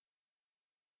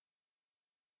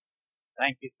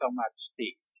Thank you so much,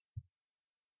 Steve.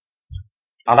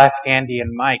 I'll ask Andy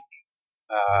and Mike,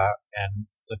 and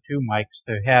the two Mikes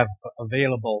to have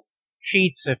available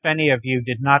sheets. If any of you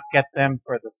did not get them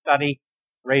for the study,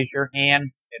 raise your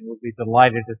hand and we'll be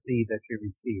delighted to see that you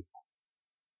receive them.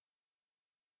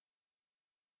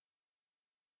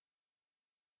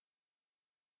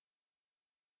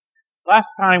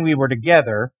 Last time we were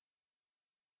together,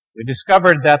 we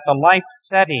discovered that the life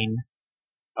setting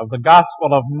of the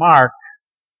Gospel of Mark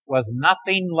was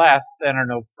nothing less than an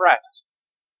oppressed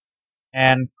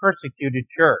and persecuted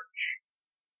church.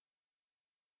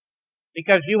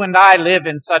 Because you and I live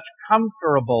in such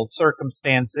comfortable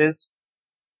circumstances,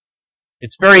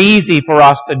 it's very easy for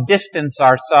us to distance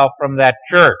ourselves from that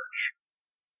church.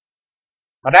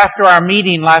 But after our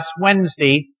meeting last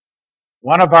Wednesday,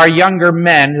 one of our younger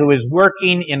men who is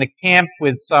working in a camp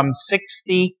with some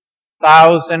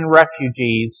 60,000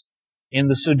 refugees in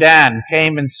the Sudan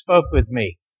came and spoke with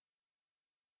me.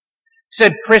 He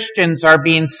said Christians are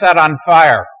being set on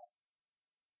fire.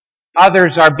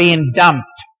 Others are being dumped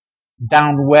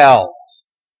down wells.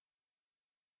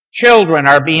 Children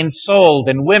are being sold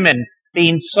and women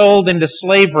being sold into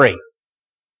slavery.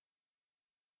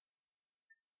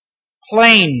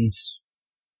 Planes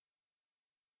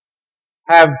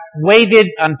have waited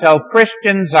until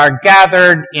Christians are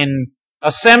gathered in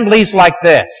assemblies like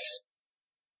this,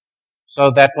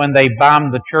 so that when they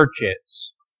bomb the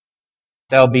churches,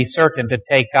 they'll be certain to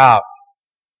take out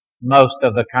most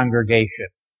of the congregation.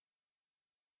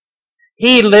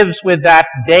 He lives with that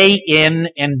day in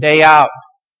and day out.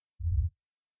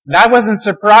 And I wasn't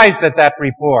surprised at that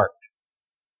report,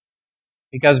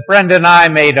 because Brenda and I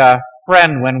made a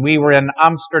friend when we were in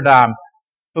Amsterdam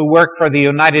who worked for the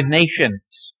United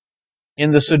Nations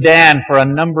in the Sudan for a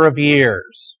number of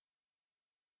years.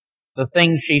 The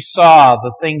things she saw,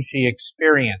 the things she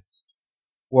experienced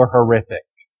were horrific.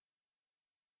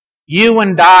 You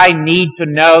and I need to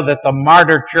know that the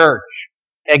martyr church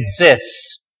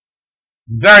exists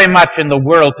very much in the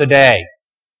world today.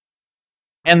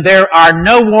 And there are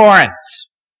no warrants,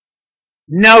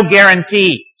 no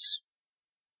guarantees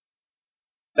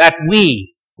that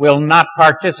we will not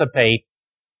participate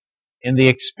in the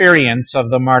experience of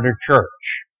the martyr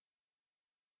church.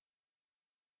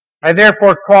 I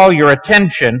therefore call your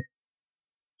attention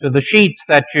to the sheets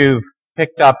that you've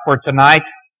picked up for tonight,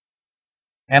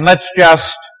 and let's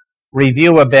just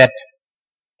review a bit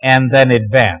and then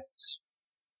advance.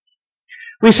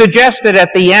 We suggested at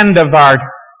the end of our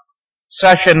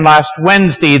session last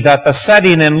Wednesday that the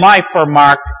setting in life for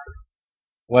Mark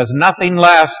was nothing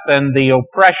less than the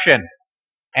oppression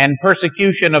and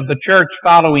persecution of the church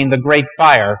following the Great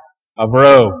Fire of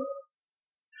Rome.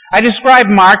 I describe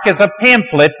Mark as a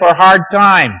pamphlet for hard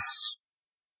times.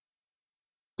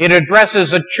 It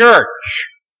addresses a church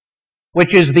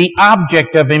which is the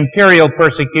object of imperial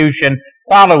persecution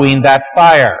following that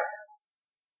fire.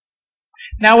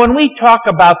 Now, when we talk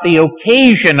about the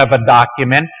occasion of a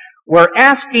document, we're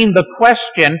asking the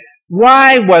question,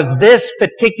 why was this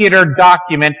particular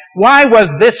document, why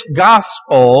was this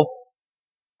gospel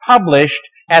published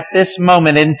at this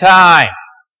moment in time?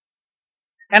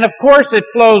 And of course it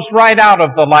flows right out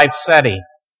of the life setting.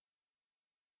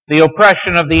 The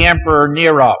oppression of the Emperor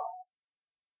Nero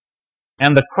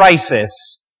and the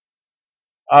crisis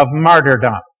of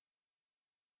martyrdom.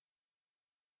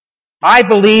 I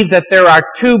believe that there are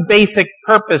two basic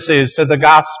purposes to the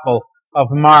Gospel of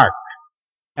Mark,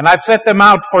 and I've set them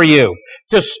out for you: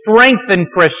 to strengthen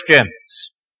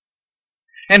Christians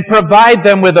and provide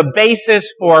them with a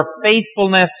basis for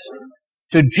faithfulness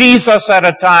to Jesus at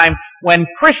a time when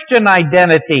Christian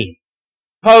identity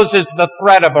poses the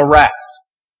threat of arrest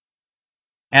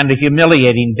and a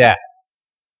humiliating death.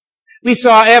 We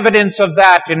saw evidence of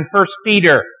that in 1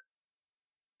 Peter,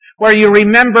 where you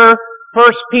remember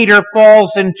 1 Peter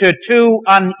falls into two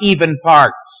uneven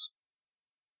parts.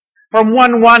 From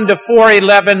 1:1 to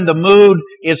 4:11, the mood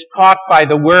is caught by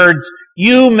the words,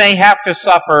 "You may have to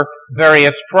suffer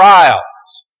various trials."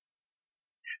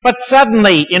 But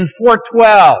suddenly, in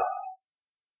 4:12,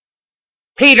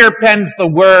 Peter pens the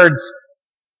words,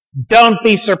 "Don't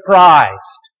be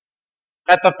surprised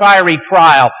at the fiery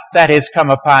trial that has come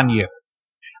upon you."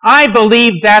 I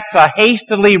believe that's a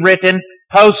hastily written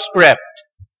postscript,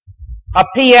 a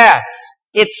P.S.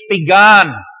 It's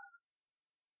begun.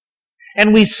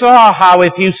 And we saw how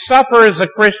if you suffer as a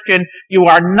Christian, you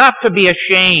are not to be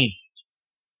ashamed,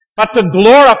 but to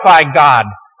glorify God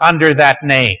under that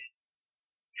name.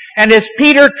 And as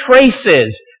Peter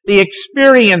traces the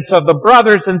experience of the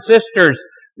brothers and sisters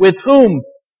with whom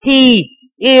he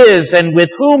is and with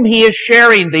whom he is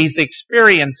sharing these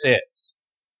experiences,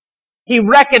 He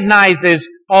recognizes,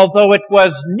 although it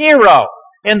was Nero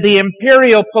and the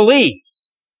imperial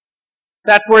police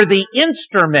that were the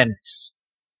instruments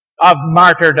of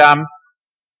martyrdom,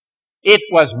 it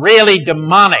was really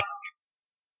demonic,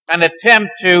 an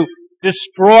attempt to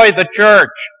destroy the church.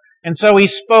 And so he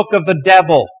spoke of the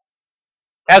devil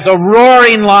as a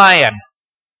roaring lion,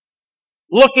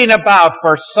 looking about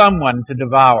for someone to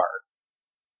devour.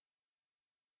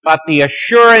 But the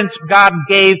assurance God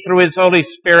gave through His Holy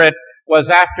Spirit was,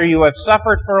 after you have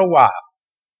suffered for a while,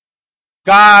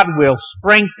 God will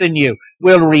strengthen you,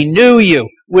 will renew you,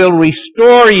 will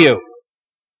restore you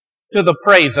to the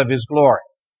praise of His glory.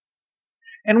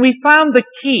 And we found the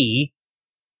key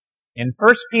in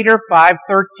 1 Peter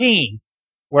 5:13,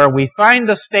 where we find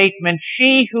the statement,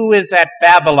 "She who is at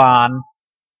Babylon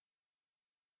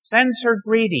sends her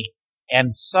greetings,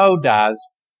 and so does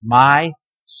my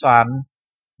son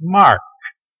Mark."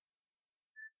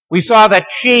 We saw that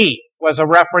she was a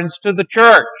reference to the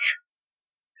church.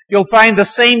 You'll find the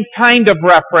same kind of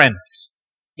reference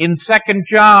in 2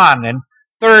 John and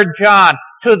 3 John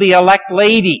to the elect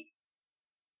lady.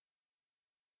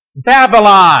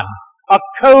 Babylon, a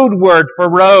code word for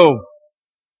Rome.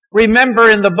 Remember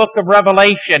in the book of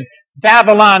Revelation,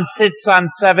 Babylon sits on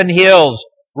 7 hills.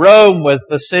 Rome was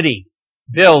the city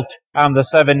built on the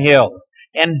 7 hills.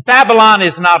 And Babylon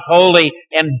is not holy,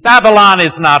 and Babylon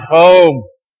is not home.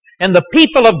 And the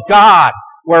people of God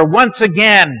were once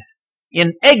again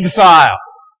in exile,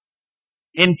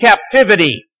 in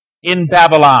captivity in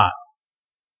Babylon.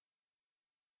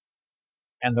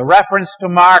 And the reference to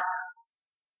Mark,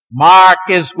 Mark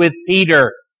is with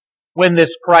Peter when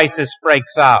this crisis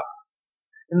breaks out.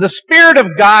 And the Spirit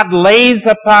of God lays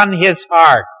upon his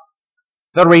heart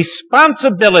the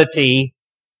responsibility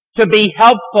to be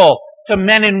helpful to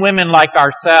men and women like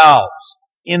ourselves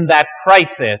in that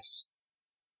crisis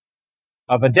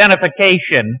of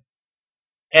identification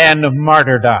and of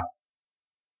martyrdom.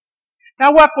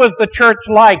 Now, what was the church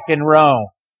like in Rome?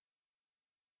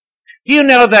 Do you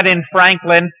know that in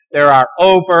Franklin there are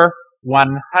over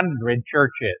 100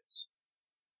 churches?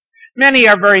 Many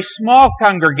are very small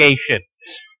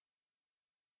congregations,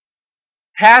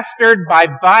 pastored by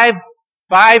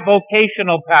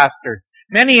bivocational pastors,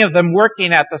 many of them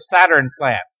working at the Saturn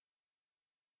plant.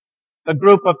 The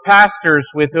group of pastors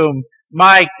with whom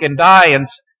Mike and I and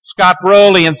Scott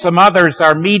Rowley and some others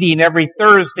are meeting every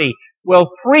Thursday will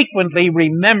frequently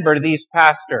remember these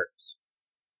pastors.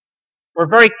 We're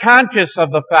very conscious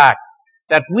of the fact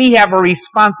that we have a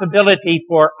responsibility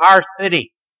for our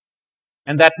city,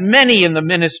 and that many in the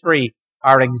ministry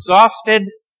are exhausted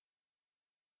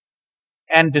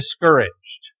and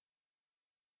discouraged.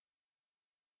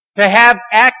 To have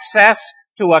access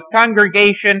to a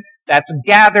congregation that's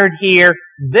gathered here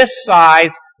this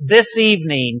size, this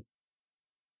evening,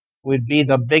 would be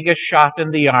the biggest shot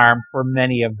in the arm for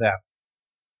many of them.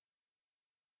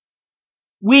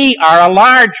 We are a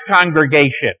large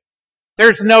congregation.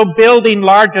 There's no building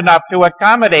large enough to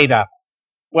accommodate us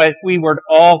if we were to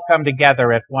all come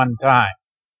together at one time.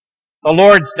 The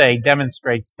Lord's Day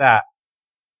demonstrates that.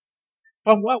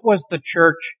 But what was the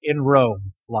church in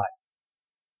Rome like?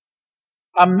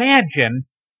 Imagine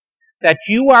that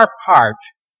you are part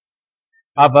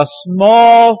of a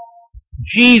small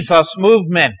Jesus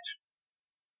movement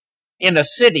in a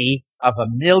city of 1.5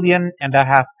 million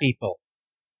people.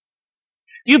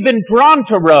 You've been drawn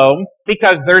to Rome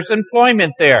because there's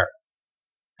employment there.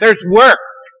 There's work.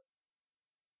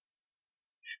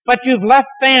 But you've left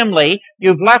family,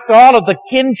 you've left all of the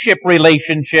kinship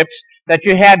relationships that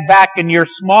you had back in your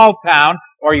small town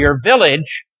or your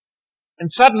village,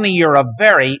 and suddenly you're a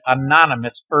very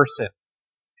anonymous person.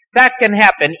 That can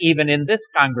happen even in this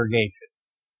congregation.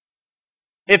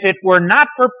 If it were not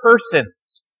for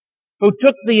persons who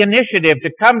took the initiative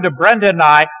to come to Brenda and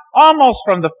I almost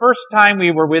from the first time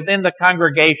we were within the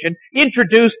congregation,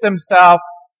 introduce themselves,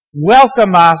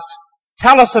 welcome us,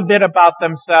 tell us a bit about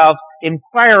themselves,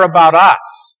 inquire about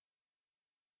us,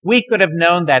 we could have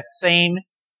known that same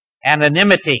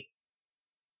anonymity.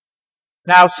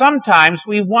 Now, sometimes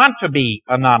we want to be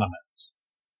anonymous.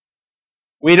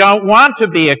 We don't want to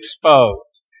be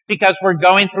exposed because we're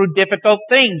going through difficult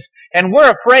things. And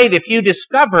we're afraid if you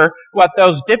discover what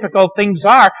those difficult things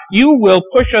are, you will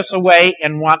push us away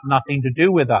and want nothing to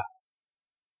do with us.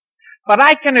 But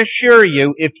I can assure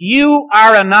you, if you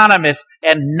are anonymous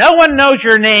and no one knows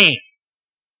your name,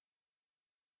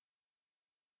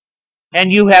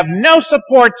 and you have no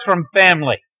supports from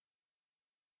family,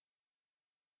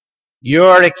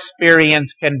 your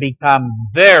experience can become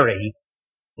very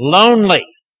lonely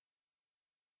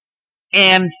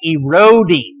and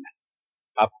eroding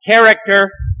of character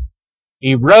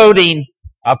eroding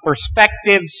of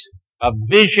perspectives, of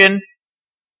vision,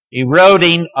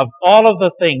 eroding of all of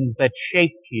the things that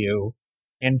shaped you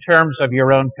in terms of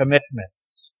your own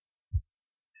commitments.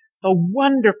 The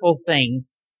wonderful thing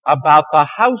about the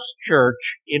house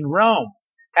church in Rome,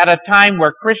 at a time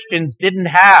where Christians didn't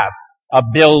have a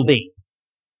building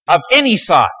of any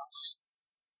size,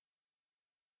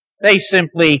 they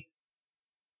simply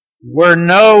were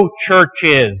no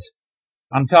churches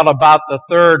until about the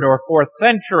 3rd or 4th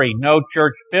century, no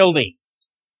church buildings.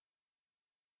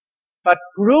 But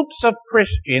groups of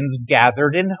Christians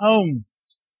gathered in homes.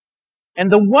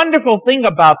 And the wonderful thing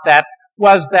about that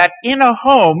was that in a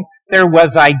home there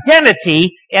was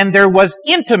identity and there was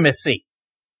intimacy.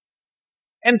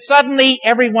 And suddenly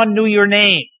everyone knew your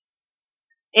name.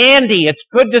 Andy, it's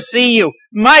good to see you.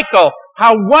 Michael,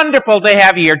 how wonderful to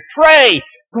have you here. Trey,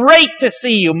 great to see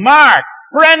you. Mark,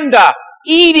 Brenda,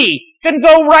 Edie, can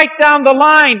go right down the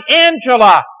line.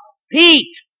 Angela,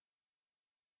 Pete.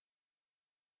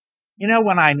 You know,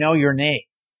 when I know your name,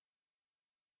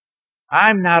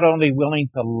 I'm not only willing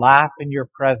to laugh in your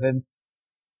presence,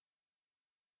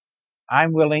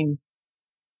 I'm willing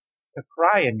to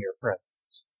cry in your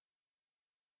presence,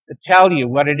 to tell you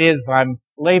what it is I'm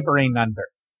laboring under,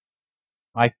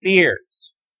 my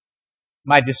fears,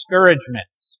 my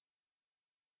discouragements,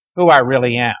 who I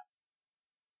really am.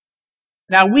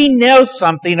 Now, we know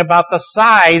something about the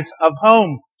size of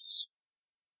homes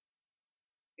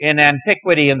in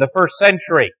antiquity in the 1st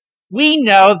century. We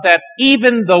know that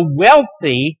even the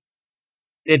wealthy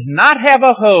did not have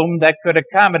a home that could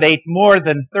accommodate more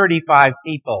than 35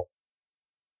 people.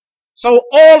 So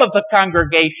all of the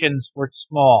congregations were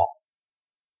small.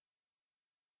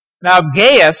 Now,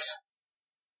 Gaius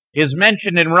is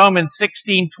mentioned in Romans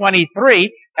 16:23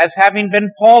 as having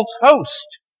been Paul's host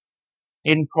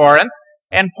in Corinth.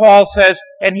 And Paul says,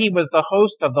 and he was the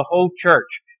host of the whole church.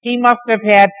 He must have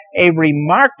had a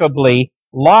remarkably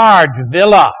large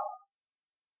villa.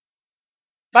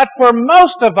 But for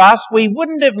most of us, we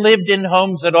wouldn't have lived in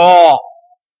homes at all.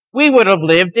 We would have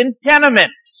lived in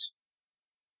tenements,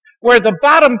 where the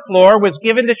bottom floor was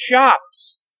given to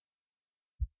shops.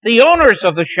 The owners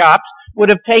of the shops would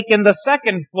have taken the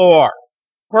 2nd floor.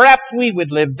 Perhaps we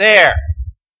would live there.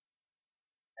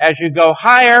 As you go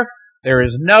higher, there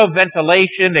is no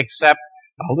ventilation except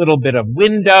a little bit of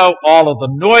window. All of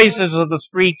the noises of the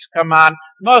streets come on.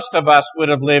 Most of us would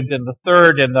have lived in the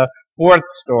 3rd and the 4th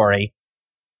story.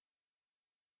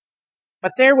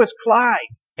 But there was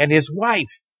Clyde and his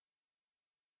wife,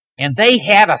 and they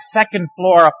had a 2nd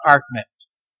floor apartment.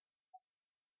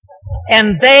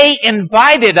 And they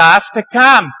invited us to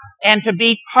come and to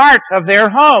be part of their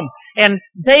home. And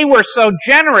they were so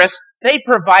generous, they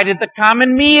provided the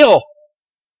common meal.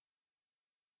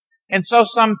 And so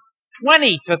some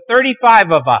 20 to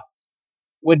 35 of us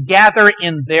would gather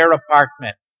in their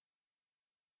apartment.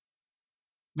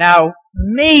 Now,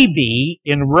 maybe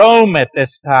in Rome at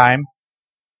this time,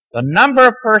 the number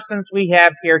of persons we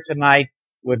have here tonight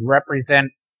would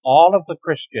represent all of the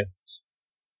Christians.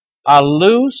 A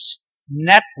loose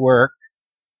network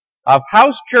of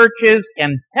house churches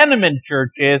and tenement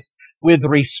churches with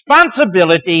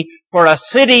responsibility for a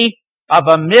city of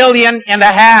 1.5 million.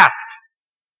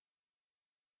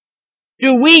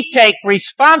 Do we take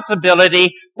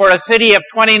responsibility for a city of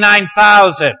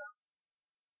 29,000?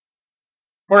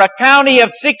 For a county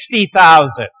of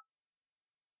 60,000?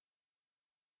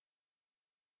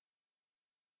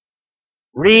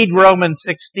 Read Romans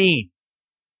 16.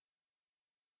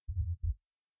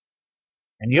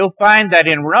 And you'll find that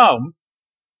in Rome,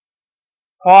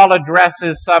 Paul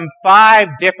addresses some 5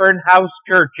 different house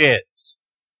churches.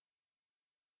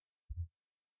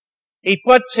 He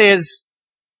puts his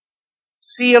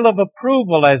seal of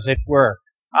approval, as it were,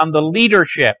 on the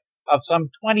leadership of some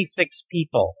 26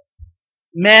 people,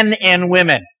 men and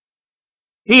women.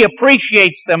 He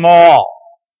appreciates them all.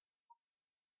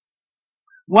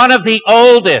 One of the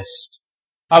oldest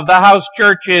of the house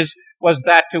churches was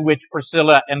that to which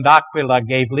Priscilla and Aquila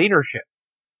gave leadership.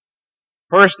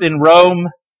 First in Rome,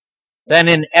 then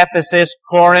in Ephesus,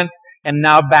 Corinth, and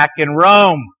now back in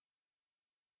Rome.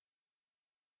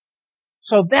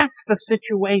 So that's the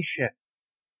situation.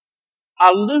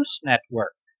 A loose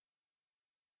network.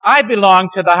 I belong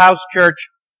to the house church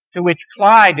to which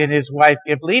Clyde and his wife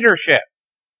give leadership.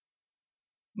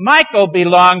 Michael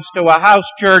belongs to a house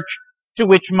church to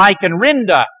which Mike and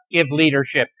Rinda give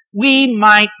leadership. We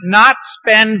might not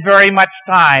spend very much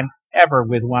time ever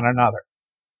with one another.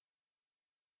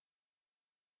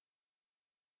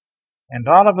 And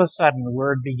all of a sudden, the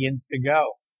word begins to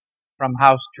go from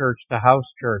house church to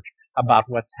house church about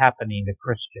what's happening to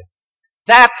Christians.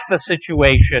 That's the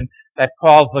situation that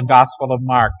calls the Gospel of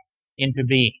Mark into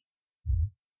being.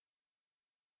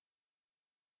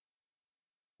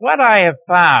 What I have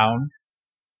found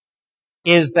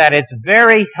is that it's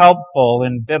very helpful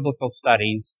in biblical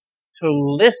studies to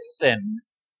listen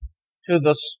to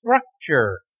the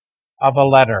structure of a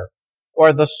letter,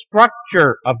 or the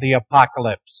structure of the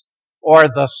apocalypse, or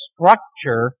the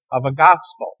structure of a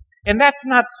gospel. And that's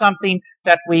not something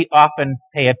that we often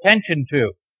pay attention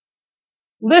to.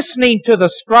 Listening to the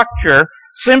structure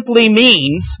simply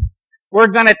means we're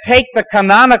going to take the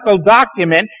canonical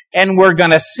document and we're going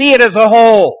to see it as a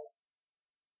whole.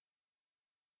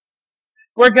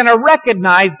 We're going to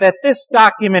recognize that this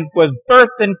document was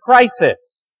birthed in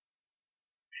crisis.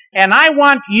 And I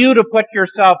want you to put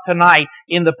yourself tonight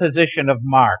in the position of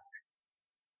Mark.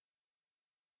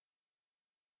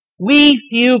 We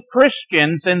few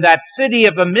Christians in that city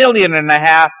of 1.5 million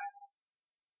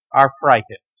are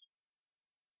frightened.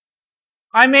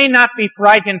 I may not be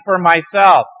frightened for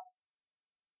myself,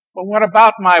 but what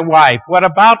about my wife? What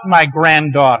about my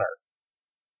granddaughter?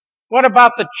 What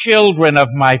about the children of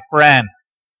my friends?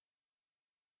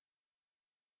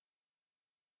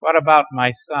 What about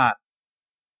my son?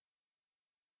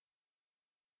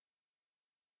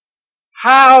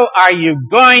 How are you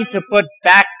going to put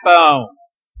backbone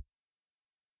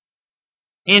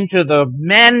into the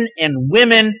men and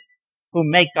women who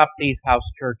make up these house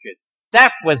churches?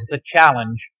 That was the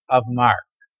challenge of Mark.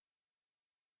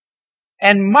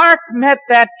 And Mark met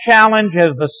that challenge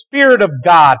as the Spirit of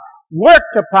God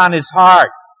worked upon his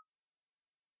heart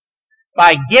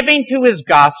by giving to his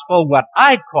gospel what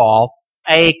I call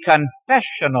a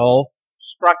confessional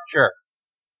structure.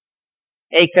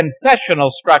 A confessional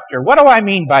structure. What do I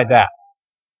mean by that?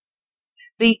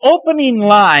 The opening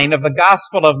line of the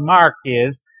Gospel of Mark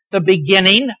is the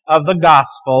beginning of the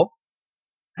gospel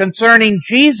concerning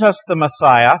Jesus the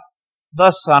Messiah,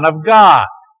 the Son of God.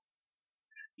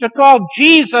 To call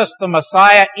Jesus the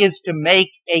Messiah is to make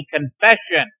a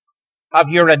confession of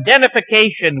your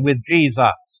identification with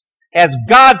Jesus as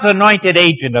God's anointed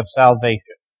agent of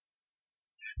salvation.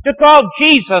 To call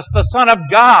Jesus the Son of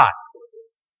God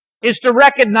is to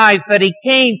recognize that he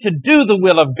came to do the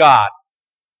will of God.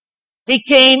 He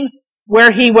came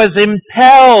where he was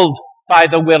impelled by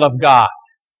the will of God.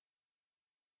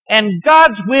 And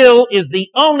God's will is the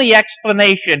only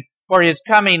explanation for his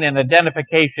coming and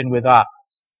identification with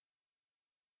us.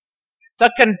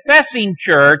 The confessing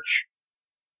church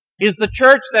is the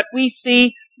church that we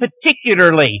see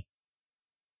particularly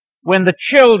when the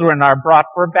children are brought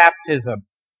for baptism.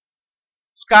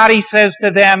 Scotty says to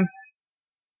them,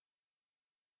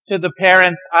 to the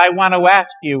parents, I want to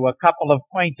ask you a couple of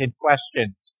pointed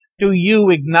questions. Do you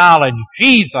acknowledge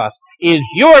Jesus is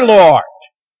your Lord?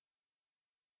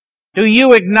 Do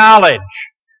you acknowledge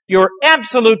your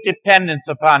absolute dependence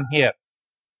upon him?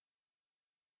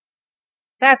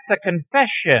 That's a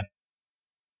confession.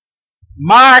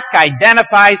 Mark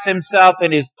identifies himself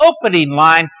in his opening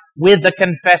line with the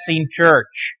confessing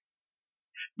church.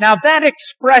 Now that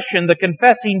expression, the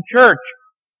confessing church,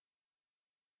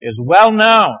 is well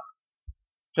known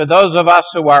to those of us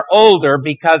who are older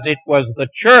because it was the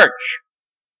church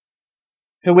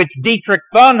to which Dietrich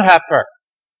Bonhoeffer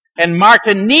and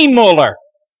Martin Niemöller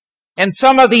and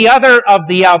some of the other of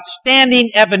the outstanding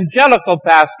evangelical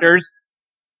pastors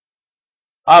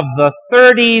of the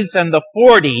 30s and the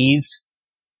 40s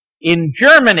in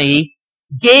Germany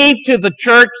gave to the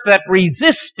church that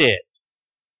resisted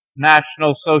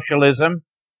National Socialism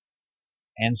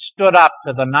and stood up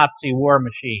to the Nazi war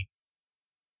machine.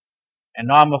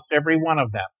 And almost every one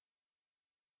of them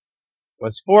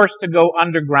was forced to go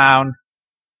underground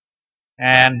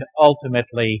and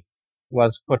ultimately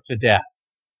was put to death.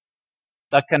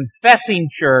 The confessing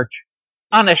church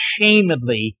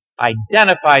unashamedly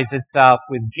identifies itself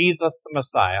with Jesus the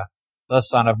Messiah, the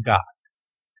Son of God.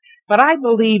 But I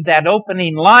believe that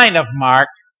opening line of Mark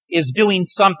is doing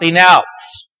something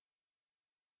else.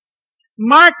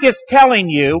 Mark is telling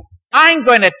you, I'm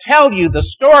going to tell you the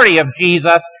story of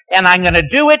Jesus, and I'm going to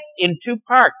do it in two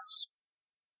parts.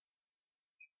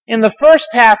 In the first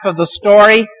half of the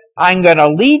story, I'm going to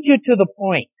lead you to the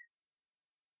point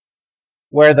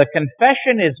where the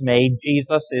confession is made,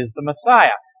 Jesus is the Messiah.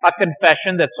 A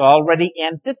confession that's already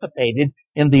anticipated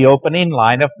in the opening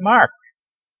line of Mark.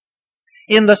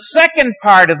 In the second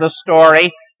part of the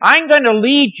story, I'm going to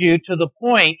lead you to the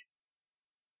point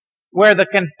where the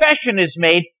confession is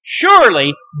made,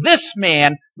 surely this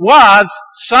man was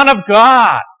Son of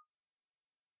God.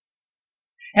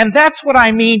 And that's what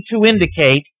I mean to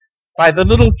indicate by the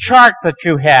little chart that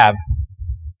you have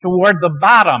toward the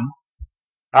bottom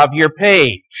of your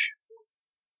page.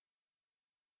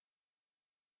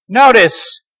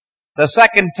 Notice the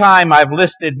second time I've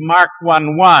listed Mark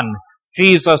 1:1,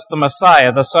 Jesus the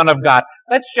Messiah, the Son of God.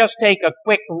 Let's just take a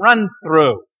quick run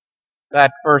through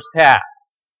that first half.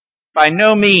 By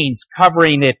no means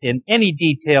covering it in any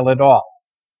detail at all.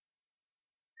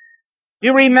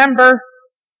 You remember?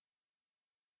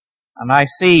 And I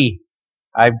see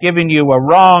I've given you a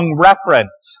wrong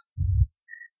reference.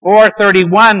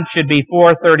 4:31 should be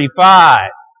 4:35.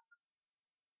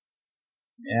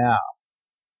 Yeah.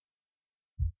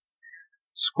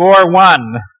 Score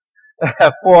one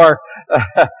for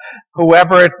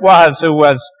whoever it was who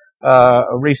was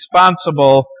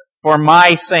responsible for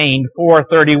my saying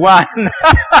 4:31.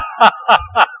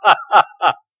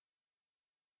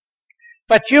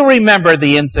 But you remember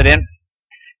the incident.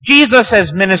 Jesus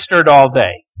has ministered all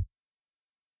day.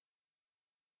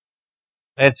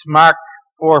 It's Mark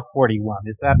 4:41.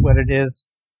 Is that what it is?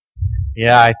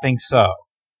 Yeah, I think so.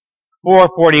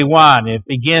 4:41. It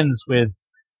begins with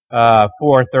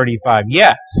 4:35.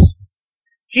 Yes.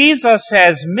 Jesus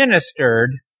has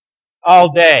ministered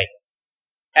all day,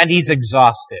 and he's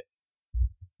exhausted.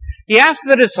 He asked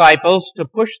the disciples to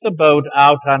push the boat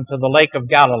out onto the Lake of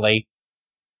Galilee,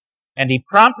 and he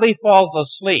promptly falls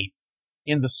asleep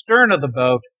in the stern of the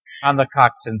boat on the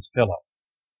coxswain's pillow.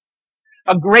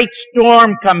 A great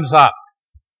storm comes up,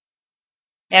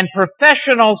 and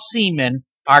professional seamen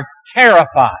are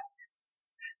terrified.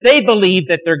 They believe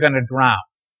that they're going to drown.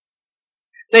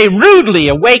 They rudely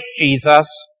awake Jesus,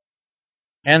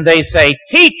 and they say,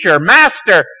 "Teacher,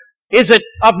 Master, is it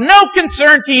of no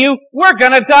concern to you? We're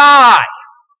going to die."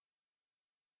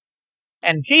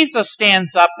 And Jesus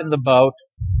stands up in the boat,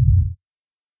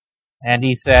 and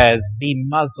he says, "Be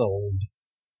muzzled.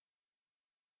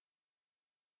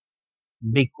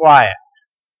 Be quiet."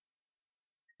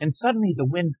 And suddenly the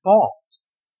wind falls,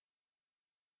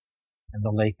 and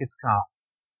the lake is calm.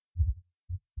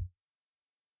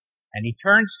 And he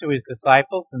turns to his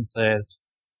disciples and says,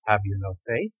 "Have you no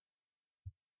faith?"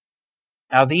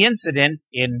 Now the incident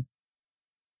in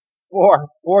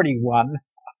 4:41,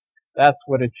 that's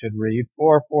what it should read,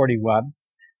 4:41,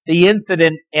 the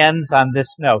incident ends on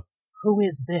this note: "Who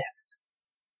is this,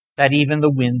 that even the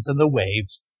winds and the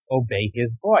waves obey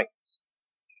his voice?"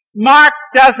 Mark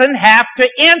doesn't have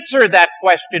to answer that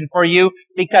question for you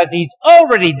because he's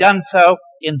already done so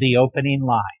in the opening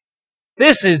line.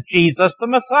 This is Jesus the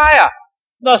Messiah,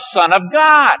 the Son of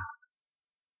God.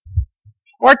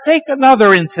 Or take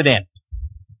another incident.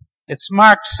 It's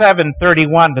Mark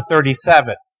 7:31 to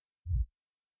 37.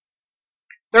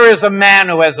 There is a man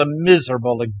who has a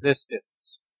miserable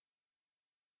existence.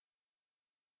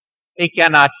 He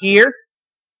cannot hear,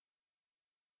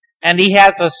 and he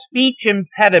has a speech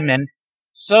impediment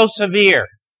so severe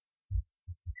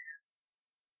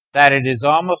that it is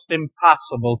almost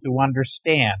impossible to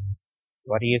understand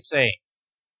what he is saying.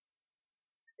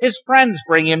 His friends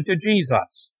bring him to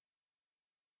Jesus,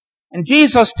 and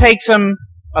Jesus takes him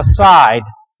aside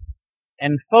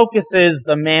and focuses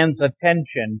the man's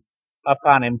attention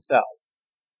upon himself.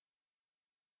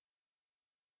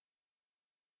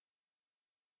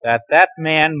 That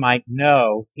man might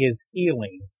know his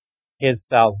healing, his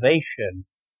salvation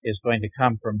is going to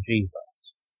come from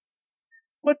Jesus.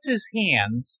 Puts his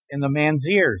hands in the man's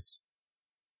ears.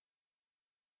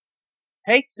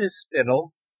 Takes his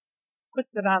spittle,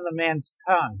 puts it on the man's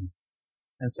tongue,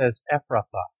 and says,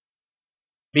 "Ephrathah,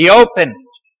 be opened."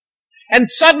 And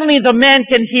suddenly the man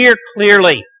can hear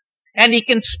clearly, and he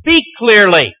can speak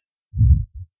clearly.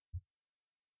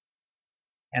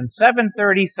 And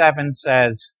 7:37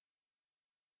 says,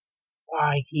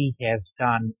 "Why, he has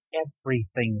done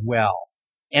everything well."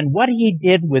 And what he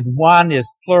did with one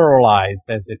is pluralized,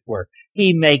 as it were.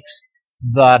 He makes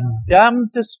the dumb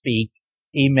to speak.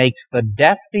 He makes the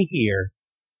deaf to hear,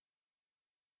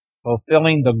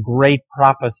 fulfilling the great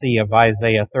prophecy of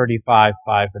Isaiah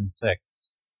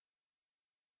 35:5-6.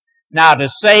 Now, to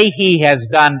say he has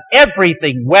done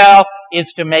everything well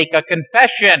is to make a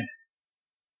confession.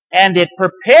 And it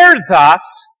prepares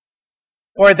us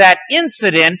for that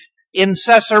incident in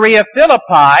Caesarea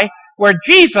Philippi where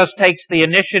Jesus takes the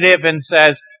initiative and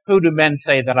says, "Who do men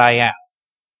say that I am?"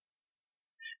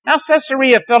 Now,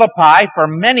 Caesarea Philippi, for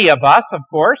many of us, of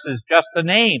course, is just a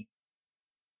name.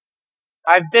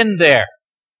 I've been there.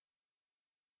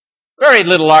 Very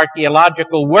little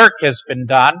archaeological work has been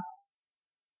done.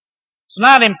 It's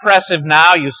not impressive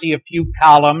now. You see a few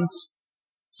columns,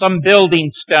 some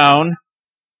building stone.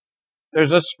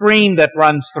 There's a stream that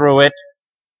runs through it.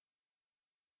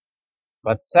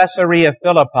 But Caesarea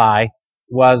Philippi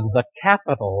was the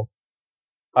capital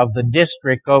of the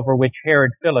district over which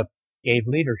Herod Philip gave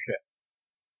leadership.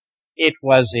 It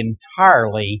was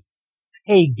entirely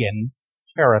pagan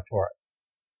territory.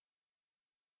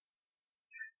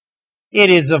 It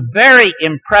is a very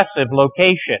impressive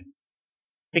location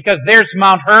because there's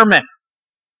Mount Hermon.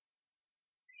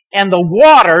 And the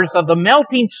waters of the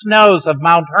melting snows of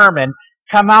Mount Hermon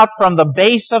come out from the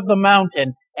base of the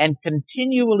mountain and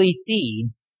continually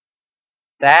feed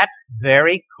that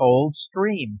very cold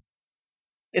stream.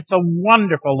 It's a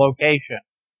wonderful location,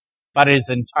 but it is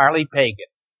entirely pagan.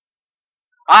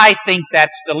 I think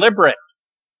that's deliberate.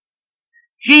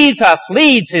 Jesus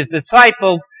leads his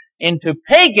disciples into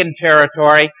pagan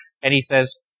territory, and he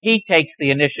says, he takes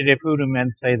the initiative. Who do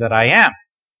men say that I am?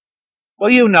 Well,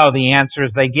 you know the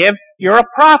answers they give. You're a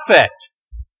prophet.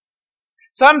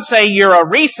 Some say you're a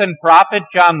recent prophet,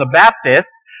 John the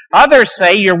Baptist. Others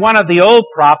say you're one of the old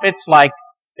prophets like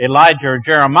Elijah or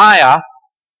Jeremiah.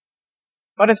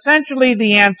 But essentially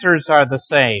the answers are the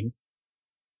same.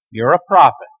 You're a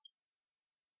prophet.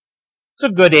 It's a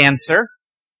good answer.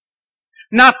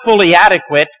 Not fully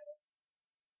adequate,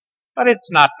 but it's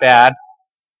not bad.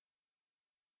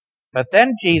 But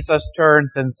then Jesus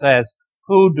turns and says,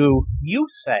 who do you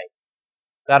say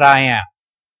that I am?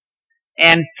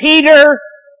 And Peter,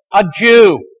 a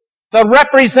Jew, the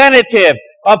representative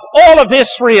of all of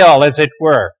Israel, as it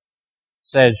were,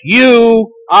 says,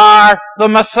 you are the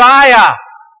Messiah.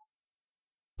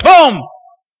 Boom!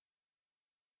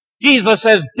 Jesus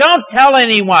says, don't tell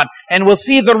anyone, and we'll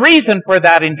see the reason for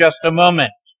that in just a moment.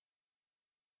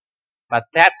 But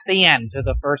that's the end to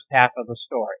the first half of the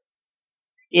story.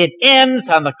 It ends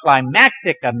on the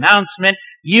climactic announcement,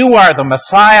 you are the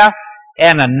Messiah,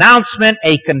 an announcement,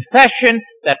 a confession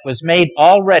that was made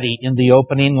already in the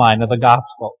opening line of the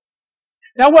gospel.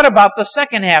 Now what about the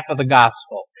second half of the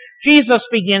gospel? Jesus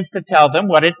begins to tell them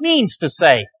what it means to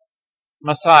say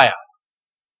Messiah.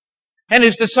 And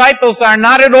his disciples are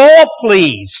not at all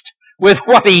pleased with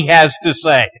what he has to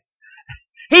say.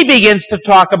 He begins to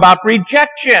talk about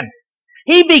rejection.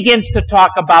 He begins to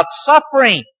talk about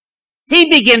suffering. He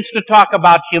begins to talk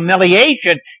about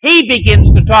humiliation. He begins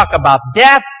to talk about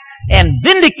death and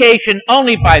vindication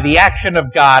only by the action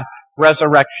of God,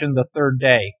 resurrection the third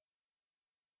day.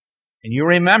 And you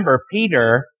remember,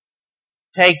 Peter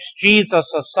takes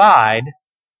Jesus aside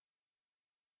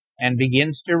and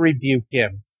begins to rebuke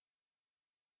him.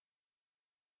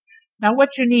 Now, what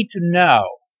you need to know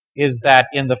is that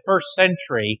in the first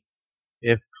century,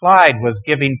 if Clyde was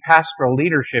giving pastoral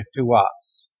leadership to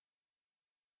us,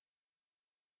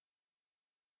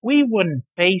 we wouldn't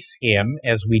face him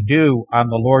as we do on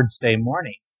the Lord's Day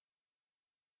morning,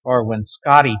 or when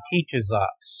Scotty teaches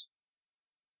us.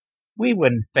 We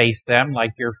wouldn't face them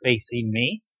like you're facing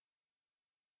me.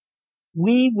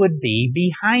 We would be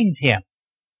behind him.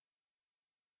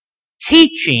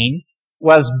 Teaching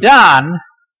was done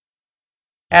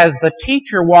as the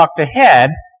teacher walked ahead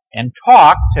and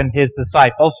talked and his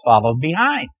disciples followed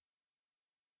behind.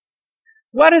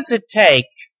 What does it take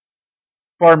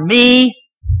for me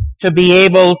to be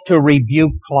able to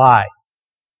rebuke Clyde?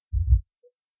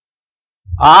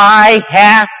 I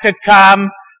have to come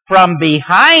from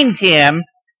behind him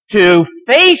to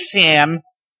face him.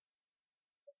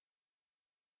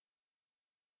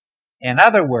 In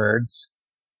other words,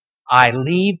 I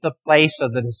leave the place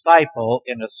of the disciple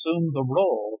and assume the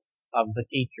role of the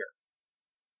teacher.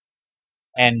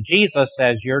 And Jesus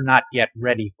says, you're not yet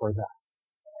ready for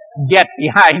that. Get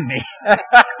behind me.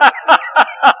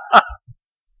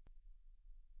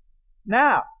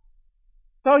 Now,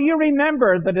 so you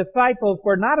remember the disciples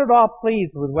were not at all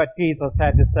pleased with what Jesus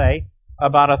had to say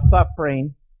about a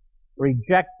suffering,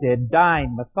 rejected,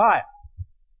 dying Messiah.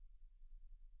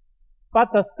 But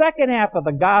the second half of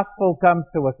the gospel comes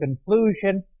to a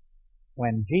conclusion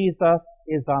when Jesus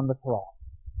is on the cross.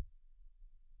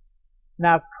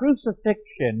 Now,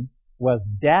 crucifixion was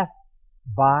death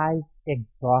by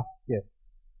exhaustion.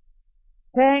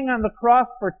 Staying on the cross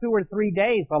for 2 or 3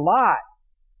 days alive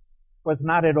was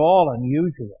not at all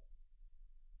unusual.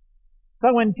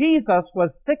 So when Jesus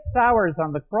was 6 hours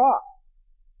on the cross,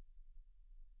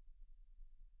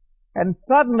 and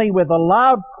suddenly with a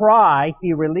loud cry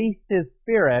he released his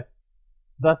spirit,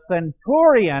 the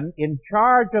centurion in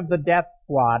charge of the death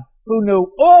squad, who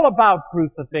knew all about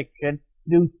crucifixion,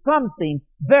 knew something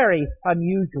very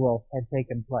unusual had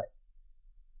taken place.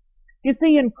 You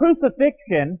see, in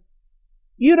crucifixion,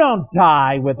 you don't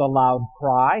die with a loud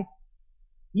cry.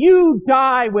 You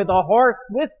die with a hoarse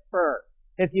whisper,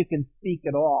 if you can speak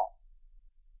at all.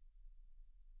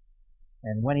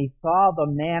 And when he saw the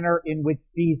manner in which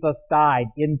Jesus died,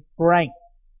 in strength,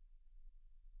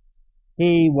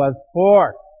 he was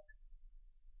forced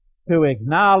to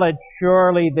acknowledge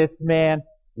surely this man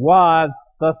was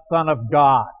the Son of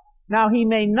God. Now, he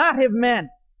may not have meant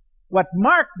what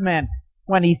Mark meant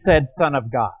when he said Son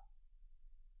of God.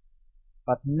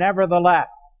 But nevertheless,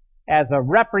 as a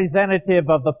representative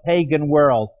of the pagan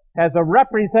world, as a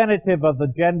representative of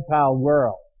the Gentile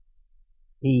world,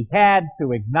 he had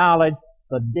to acknowledge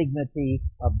the dignity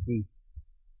of Jesus.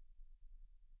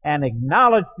 An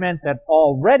acknowledgement that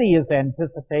already is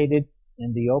anticipated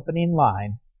in the opening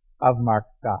line of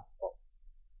Mark's Gospel.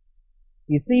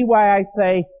 You see why I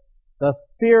say the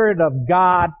Spirit of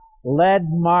God led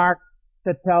Mark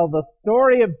to tell the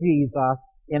story of Jesus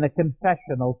in a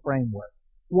confessional framework.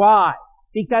 Why?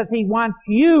 Because he wants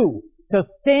you to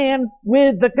stand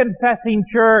with the confessing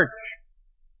church.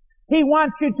 He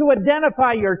wants you to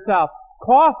identify yourself,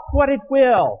 cost what it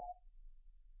will,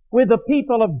 with the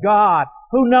people of God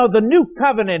who know the new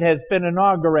covenant has been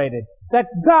inaugurated, that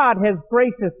God has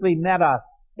graciously met us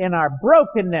in our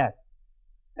brokenness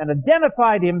and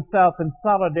identified himself in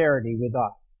solidarity with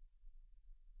us.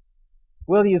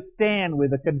 Will you stand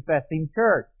with the confessing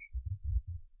church?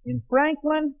 In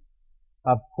Franklin?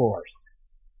 Of course.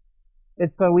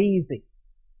 It's so easy.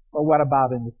 But what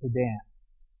about in the Sudan?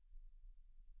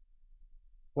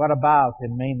 What about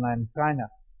in mainland China?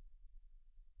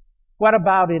 What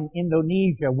about in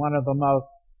Indonesia, one of the most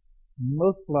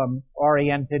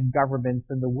Muslim-oriented governments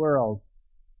in the world?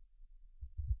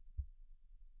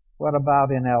 What about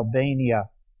in Albania,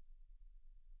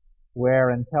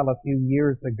 where until a few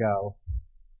years ago,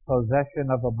 possession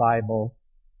of a Bible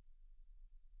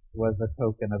was a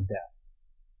token of death?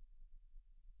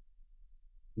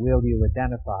 Will you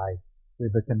identify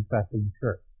with the confessing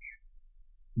church?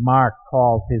 Mark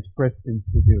calls his Christians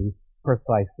to do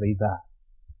precisely that.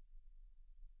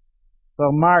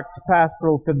 So Mark's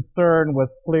pastoral concern was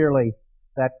clearly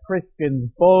that Christians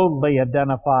boldly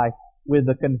identify with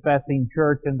the confessing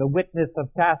church, and the witness of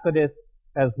Tacitus,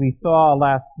 as we saw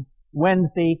last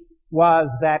Wednesday, was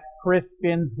that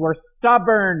Christians were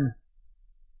stubborn.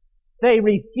 They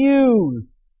refused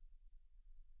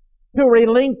to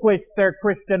relinquish their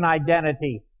Christian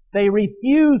identity. They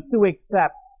refused to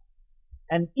accept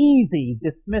an easy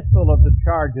dismissal of the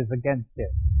charges against it.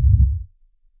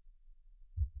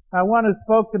 Now, one who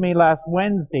spoke to me last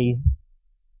Wednesday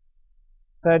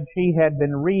said she had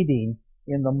been reading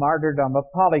in the martyrdom of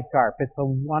Polycarp. It's a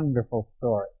wonderful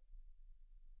story.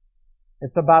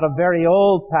 It's about a very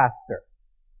old pastor,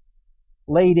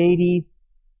 late 80s,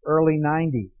 early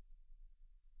 90s,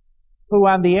 who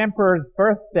on the emperor's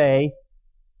birthday,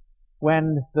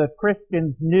 when the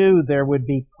Christians knew there would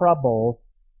be trouble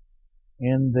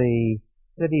in the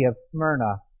city of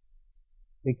Smyrna,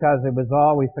 because it was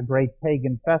always a great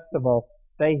pagan festival,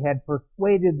 they had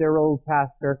persuaded their old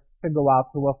pastor to go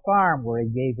out to a farm where he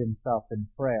gave himself in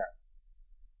prayer.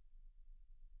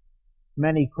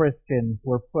 Many Christians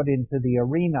were put into the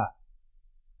arena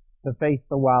to face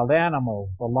the wild animals,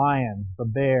 the lions, the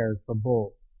bears, the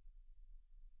bulls.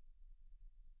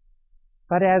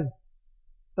 But as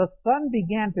the sun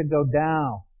began to go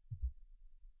down,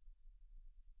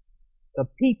 the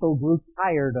people grew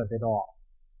tired of it all.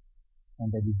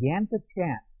 And they began to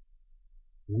chant,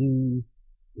 "We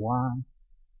want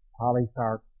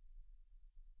Polycarp.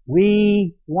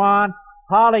 We want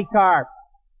Polycarp."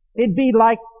 It'd be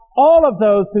like all of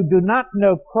those who do not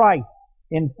know Christ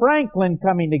in Franklin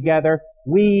coming together.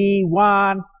 We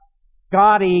want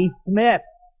Scotty Smith.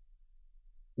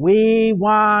 We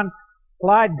want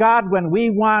Clyde Godwin. We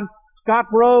want Scott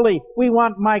Rowley. We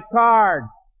want Mike Card.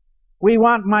 We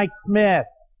want Mike Smith.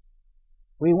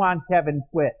 We want Kevin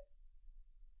Twit.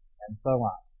 And so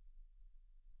on.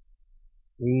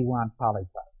 We want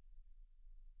Polycarp.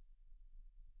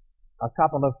 A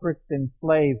couple of Christian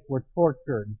slaves were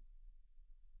tortured,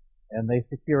 and they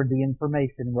secured the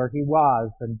information where he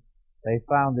was, and they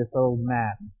found this old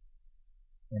man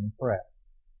in prayer.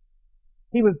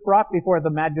 He was brought before the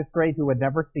magistrate who had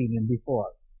never seen him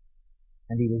before,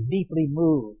 and he was deeply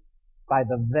moved by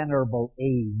the venerable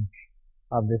age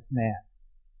of this man.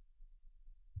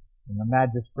 And the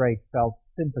magistrate felt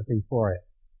sympathy for it.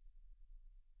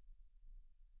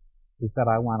 He said,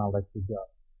 "I want to let you go.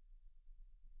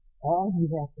 All you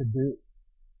have to do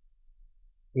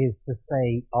is to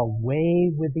say,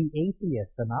 'Away with the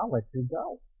atheist,' and I'll let you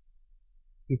go."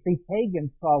 You see,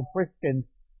 pagans called Christians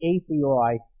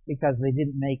atheoi because they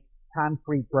didn't make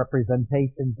concrete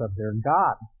representations of their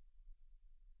God.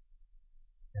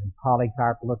 And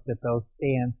Polycarp looked at those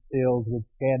standstills with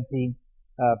chanting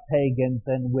pagans,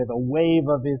 and with a wave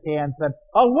of his hand said,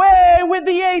 "Away with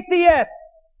the atheist!"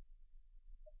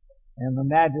 And the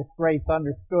magistrate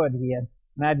understood he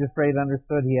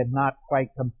had not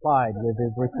quite complied with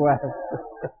his request.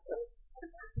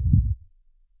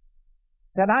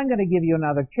 said, I'm going to give you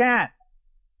another chance.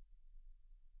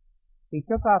 He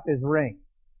took off his ring.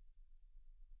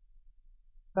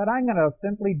 Said, I'm going to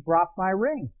simply drop my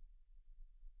ring.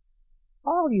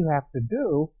 All you have to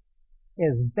do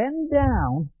is bend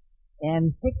down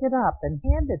and pick it up and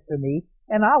hand it to me,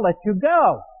 and I'll let you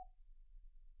go.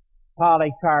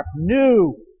 Polycarp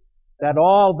knew that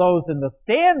all those in the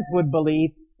stands would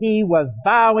believe he was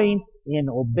bowing in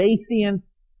obeisance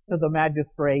to the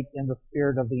magistrate in the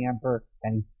spirit of the emperor,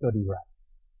 and he stood erect.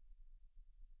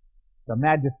 The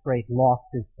magistrate lost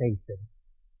his patience.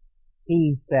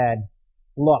 He said,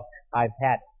 look, I've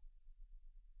had it.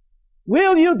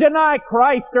 Will you deny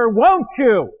Christ or won't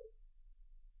you?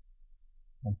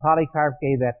 And Polycarp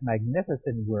gave that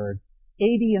magnificent word,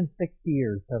 86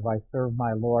 years have I served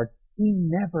my Lord. He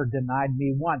never denied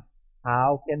me once.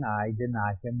 How can I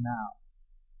deny him now?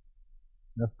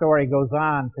 The story goes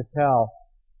on to tell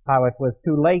how it was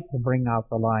too late to bring out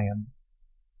the lion.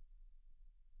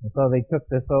 And so they took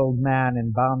this old man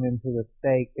and bound him to a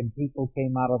stake, and people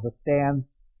came out of the stands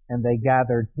and they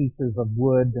gathered pieces of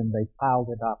wood and they piled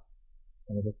it up,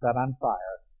 and it was set on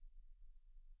fire.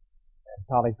 And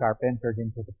Polycarp entered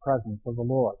into the presence of the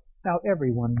Lord. Now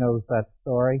everyone knows that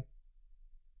story,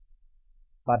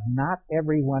 but not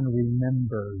everyone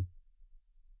remembers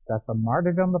that the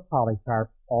martyrdom of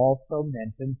Polycarp also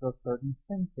mentions a certain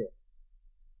Quintus.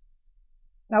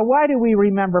 Now why do we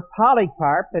remember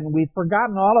Polycarp and we've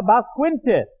forgotten all about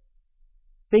Quintus?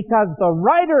 Because the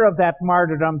writer of that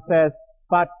martyrdom says,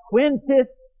 but Quintus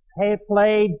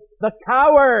played the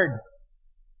coward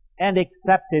and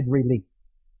accepted release.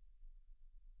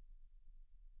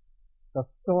 The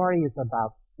story is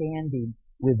about standing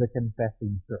with the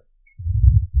confessing church.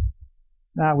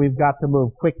 Now we've got to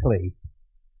move quickly.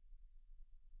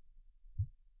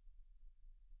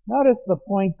 Notice the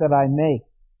point that I make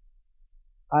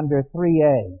under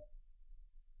 3a.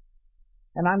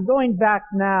 And I'm going back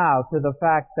now to the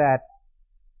fact that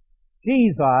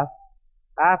Jesus,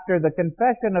 after the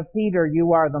confession of Peter,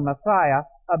 you are the Messiah,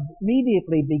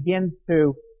 immediately begins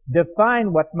to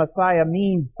define what Messiah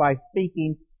means by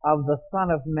speaking of the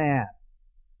Son of Man,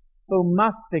 who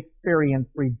must experience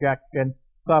rejection,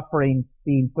 suffering,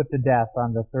 being put to death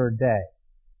on the third day.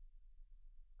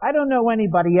 I don't know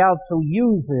anybody else who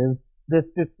uses this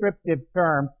descriptive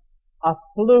term, a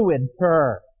fluid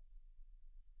term.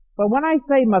 But when I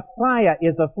say Messiah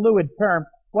is a fluid term,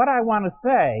 what I want to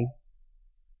say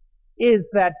is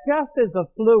that just as a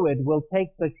fluid will take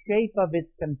the shape of its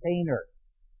container,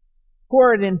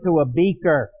 pour it into a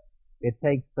beaker, it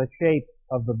takes the shape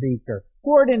of the beaker.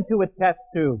 Pour it into a test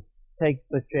tube, takes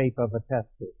the shape of a test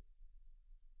tube.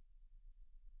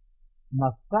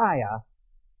 Messiah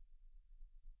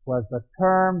was a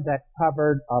term that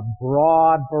covered a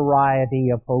broad variety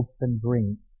of hopes and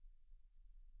dreams.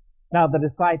 Now the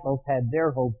disciples had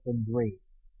their hopes and dreams.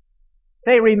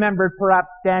 They remembered perhaps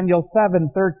Daniel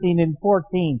 7:13 and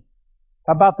 14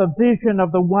 about the vision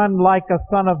of the one like a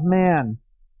son of man,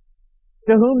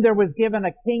 to whom there was given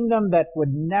a kingdom that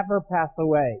would never pass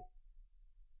away.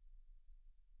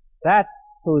 That's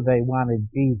who they wanted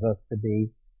Jesus to be,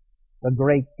 the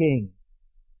great king.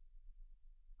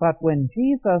 But when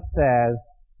Jesus says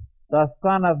the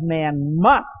Son of Man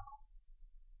must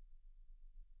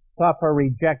suffer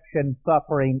rejection,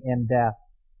 suffering, and death,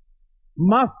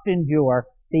 must endure,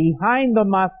 behind the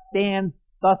must stands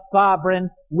the sovereign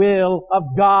will of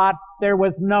God. There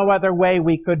was no other way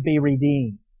we could be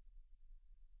redeemed.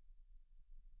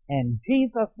 And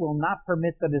Jesus will not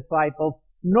permit the disciples,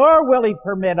 nor will he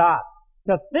permit us,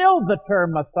 to fill the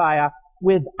term Messiah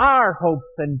with our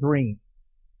hopes and dreams.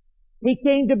 He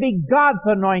came to be God's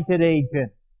anointed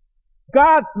agent,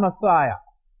 God's Messiah.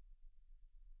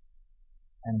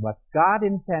 And what God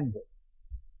intended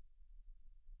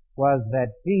was that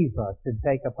Jesus should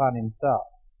take upon himself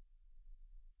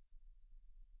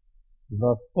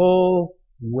the full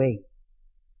weight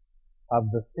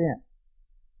of the sin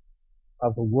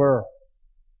of the world,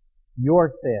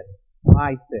 your sin,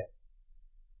 my sin.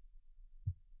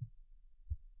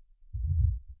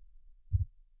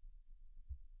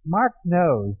 Mark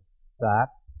knows that.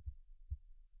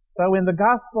 So in the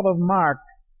Gospel of Mark,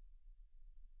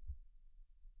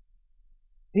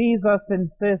 Jesus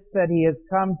insists that he has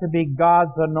come to be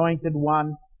God's anointed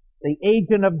one, the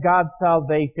agent of God's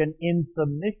salvation in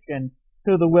submission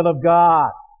to the will of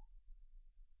God.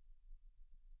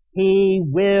 He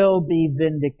will be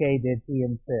vindicated, he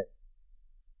insists,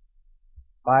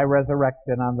 by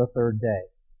resurrection on the third day.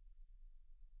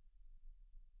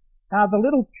 Now the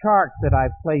little chart that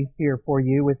I've placed here for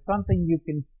you is something you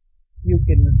can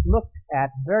look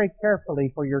at very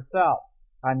carefully for yourself.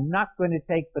 I'm not going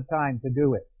to take the time to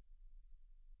do it.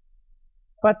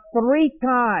 But 3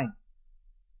 times,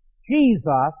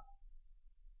 Jesus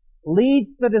leads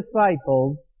the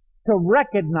disciples to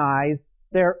recognize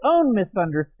their own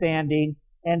misunderstanding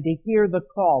and to hear the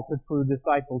call to true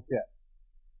discipleship.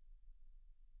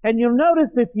 And you'll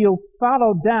notice if you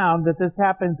follow down that this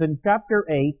happens in chapter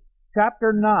 8,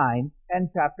 chapter 9, and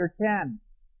chapter 10.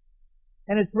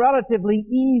 And it's relatively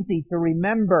easy to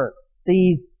remember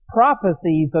these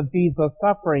prophecies of Jesus'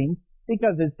 suffering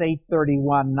because it's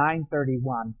 8:31,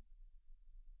 9:31,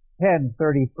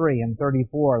 10:33, and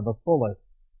 34, the fullest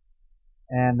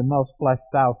and the most fleshed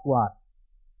out one.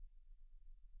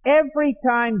 Every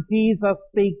time Jesus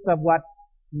speaks of what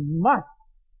must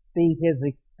be his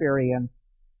experience,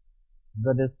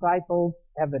 the disciples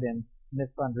evidence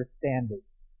misunderstanding.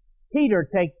 Peter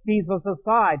takes Jesus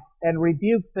aside and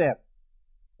rebukes him.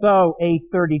 So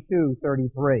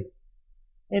 8:32-33.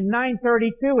 In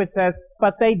 9:32 it says,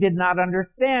 but they did not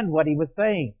understand what he was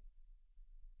saying.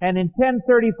 And in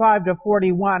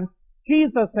 10:35-41,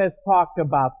 Jesus has talked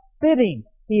about spitting.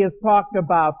 He has talked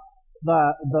about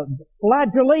the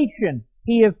flagellation.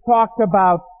 He has talked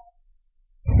about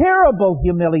terrible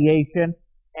humiliation.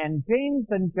 And James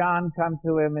and John come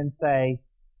to him and say,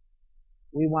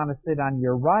 we want to sit on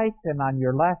your right and on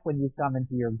your left when you come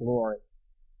into your glory.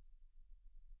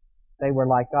 They were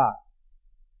like us.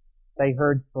 They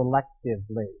heard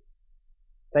selectively.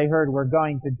 They heard we're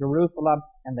going to Jerusalem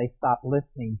and they stopped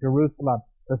listening. Jerusalem,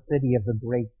 the city of the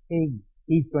great king.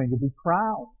 He's going to be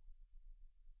crowned.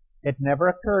 It never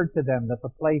occurred to them that the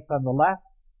place on the left,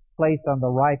 place on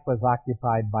the right was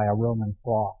occupied by a Roman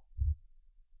cross.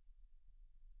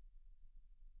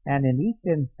 And in each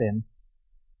instance,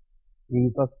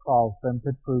 Jesus calls them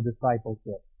to true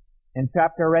discipleship. In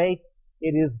chapter 8,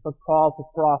 it is the call to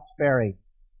cross-bearing.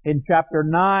 In chapter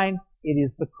 9, it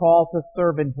is the call to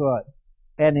servanthood.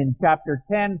 And in chapter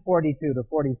 10,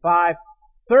 42-45,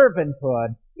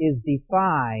 servanthood is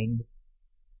defined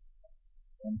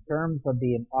in terms of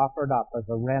being offered up as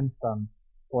a ransom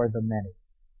for the many.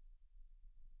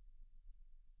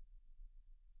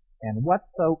 And what's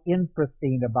so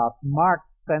interesting about Mark's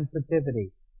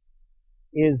sensitivity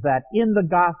is that in the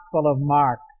Gospel of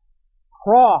Mark,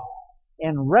 cross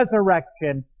and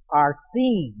resurrection are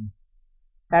seen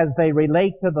as they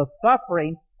relate to the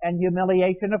suffering and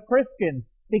humiliation of Christians.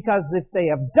 Because if they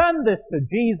have done this to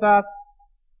Jesus,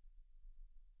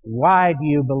 why do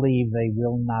you believe they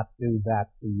will not do that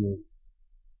to you?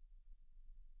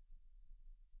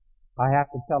 I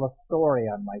have to tell a story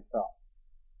on myself.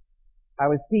 I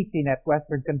was teaching at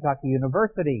Western Kentucky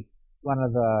University, one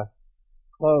of the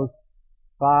close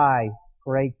by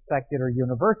great secular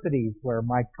universities where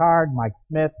Mike Card, Mike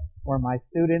Smith were my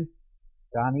students.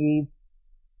 John Eves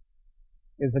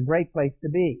is a great place to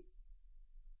be.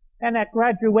 And at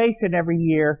graduation every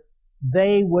year,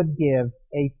 they would give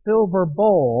a silver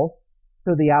bowl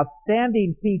to the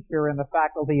outstanding teacher in the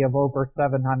faculty of over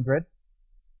 700,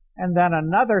 and then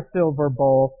another silver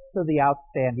bowl to the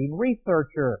outstanding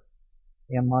researcher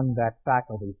among that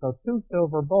faculty. So 2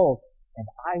 silver bowls, and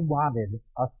I wanted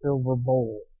a silver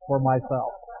bowl for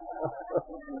myself.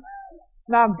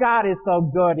 Now God is so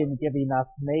good in giving us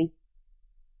mates.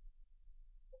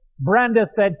 Brenda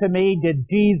said to me, did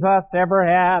Jesus ever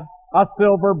have a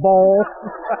silver bowl?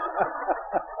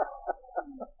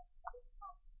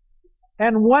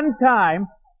 And one time,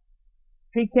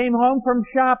 she came home from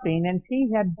shopping and she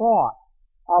had bought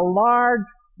a large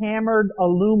hammered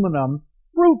aluminum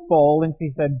fruit bowl, and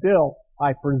she said, Bill,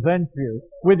 I present you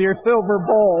with your silver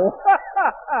bowl.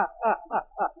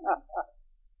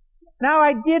 Now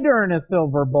I did earn a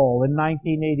silver bowl in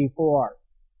 1984.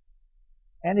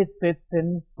 And it sits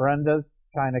in Brenda's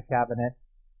china cabinet.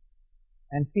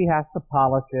 And she has to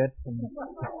polish it. And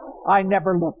I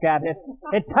never look at it.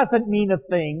 It doesn't mean a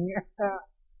thing.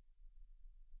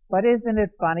 But isn't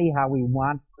it funny how we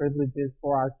want privileges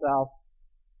for ourselves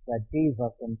that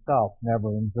Jesus himself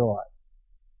never enjoyed?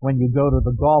 When you go to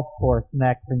the golf course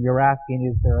next and you're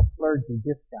asking, is there a clergy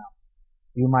discount?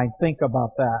 You might think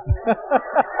about that.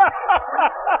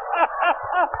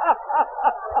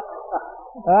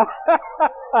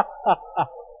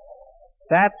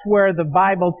 That's where the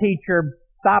Bible teacher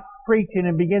stops preaching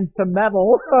and begins to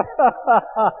meddle.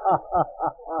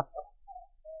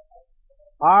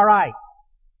 All right.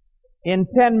 In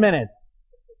 10 minutes,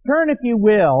 turn, if you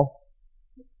will,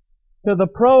 to the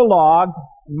prologue,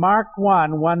 Mark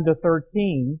 1,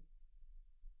 1-13.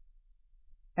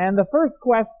 And the first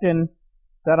question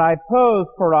that I pose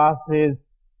for us is,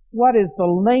 what is the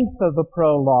length of the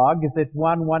prologue? Is it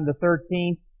 1,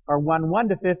 1-13 or 1,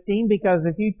 1-15? Because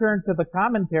if you turn to the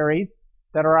commentaries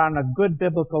that are on a good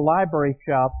biblical library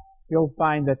shelf, you'll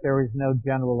find that there is no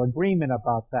general agreement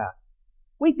about that.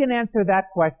 We can answer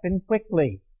that question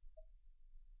quickly.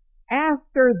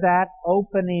 After that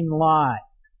opening line,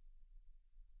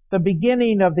 the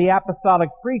beginning of the apostolic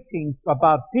preaching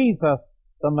about Jesus,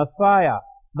 the Messiah,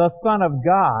 the Son of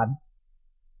God,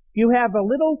 you have a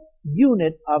little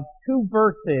unit of 2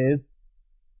 verses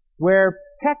where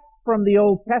texts from the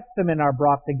Old Testament are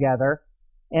brought together,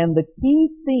 and the key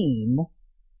theme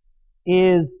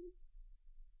is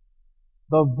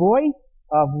the voice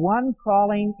of one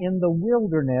calling in the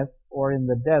wilderness or in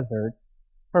the desert,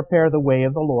 prepare the way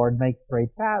of the Lord, make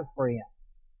straight paths for him.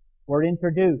 We're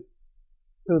introduced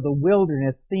to the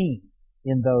wilderness theme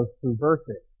in those 2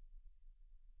 verses.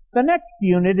 The next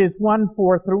unit is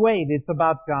 1:4-8. It's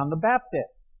about John the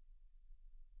Baptist.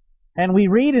 And we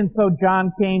read, and so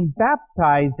John came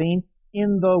baptizing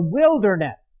in the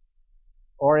wilderness,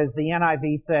 or as the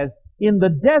NIV says, in the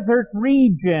desert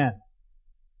region.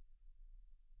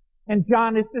 And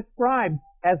John is described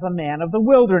as a man of the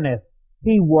wilderness.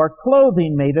 He wore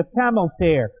clothing made of camel's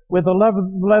hair, with a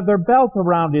leather belt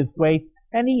around his waist,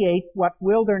 and he ate what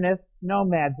wilderness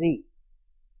nomads eat: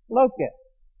 locusts.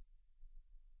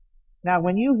 Now,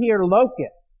 when you hear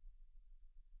locusts,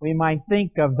 we might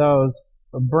think of those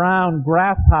brown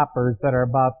grasshoppers that are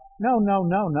about, no.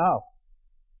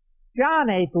 John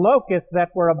ate locusts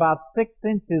that were about 6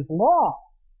 inches long,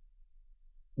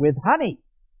 with honey.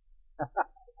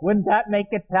 Wouldn't that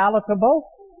make it palatable?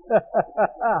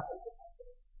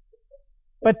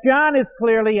 But John is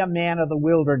clearly a man of the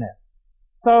wilderness.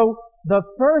 So the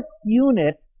first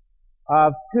unit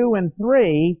of 2 and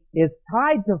 3 is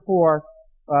tied to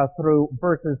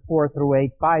verses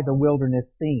 4-8 by the wilderness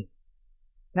theme.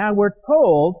 Now we're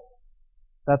told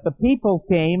that the people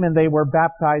came and they were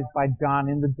baptized by John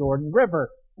in the Jordan River.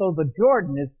 So the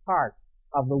Jordan is part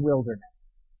of the wilderness.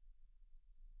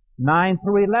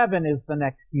 9-11 is the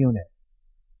next unit.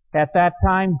 At that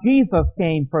time, Jesus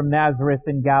came from Nazareth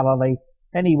in Galilee,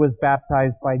 and he was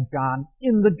baptized by John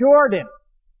in the Jordan.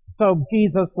 So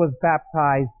Jesus was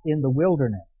baptized in the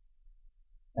wilderness.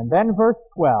 And then verse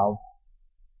 12,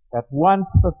 that once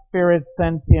the Spirit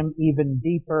sent him even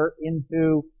deeper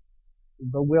into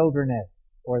the wilderness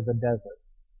or the desert.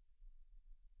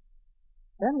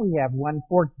 Then we have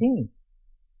 1:14.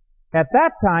 At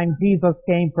that time, Jesus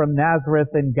came from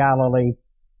Nazareth in Galilee.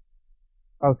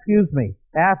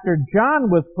 After John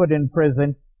was put in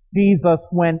prison, Jesus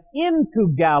went into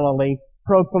Galilee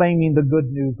proclaiming the good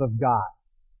news of God.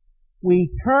 We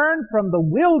turn from the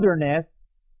wilderness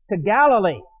to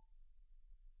Galilee.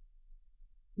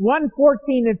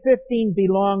 1:14 and 15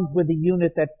 belongs with the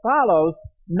unit that follows,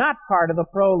 not part of the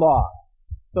prologue.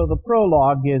 So the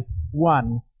prologue is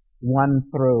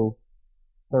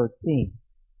 1:1-13.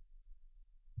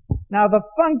 Now the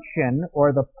function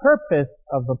or the purpose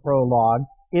of the prologue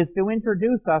is to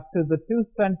introduce us to the 2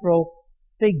 central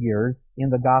figures in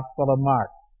the Gospel of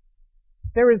Mark.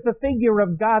 There is the figure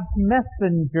of God's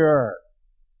messenger,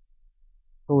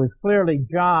 who is clearly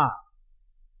John.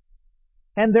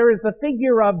 And there is the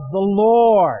figure of the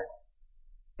Lord,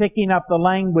 picking up the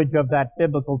language of that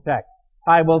biblical text.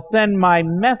 I will send my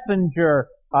messenger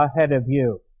ahead of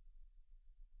you.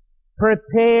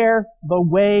 Prepare the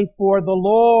way for the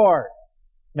Lord.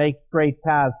 Make straight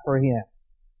paths for him.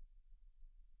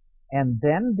 And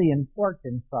then the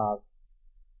importance of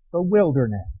the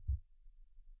wilderness.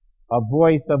 A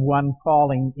voice of one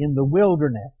calling in the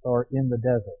wilderness or in the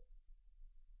desert.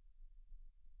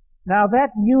 Now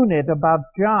that unit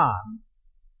about John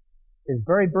is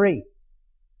very brief.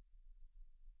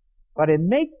 But it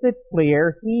makes it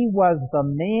clear he was the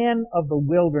man of the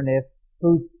wilderness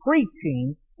whose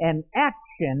preaching and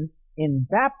action in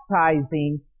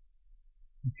baptizing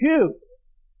Jews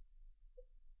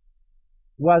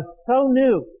was so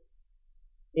new,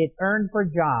 it earned for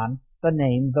John the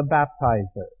name the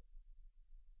Baptizer.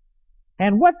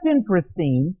 And what's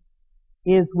interesting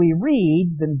is we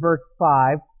read in verse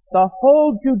 5, the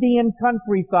whole Judean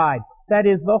countryside, that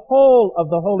is the whole of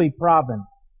the holy province,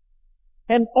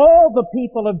 and all the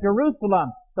people of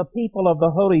Jerusalem, the people of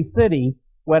the holy city,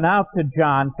 went out to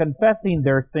John confessing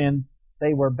their sins.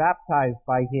 They were baptized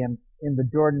by him in the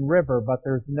Jordan River, but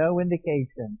there's no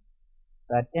indication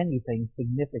that anything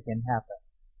significant happened.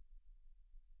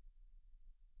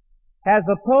 As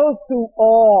opposed to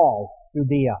all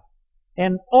Judea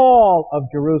and all of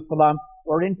Jerusalem,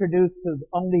 were introduced to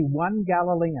only one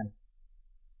Galilean.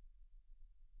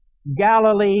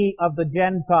 Galilee of the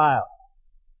Gentiles.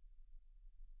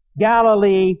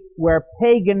 Galilee where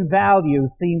pagan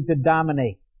values seem to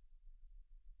dominate.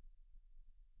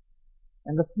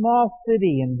 And the small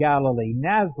city in Galilee,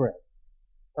 Nazareth,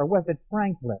 or was it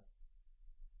Franklin?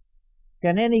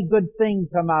 Can any good thing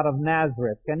come out of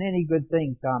Nazareth? Can any good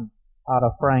thing come out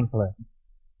of Franklin?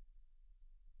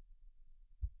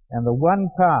 And the one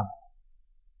comes,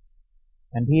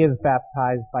 and he is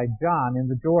baptized by John in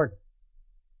the Jordan.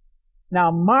 Now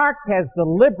Mark has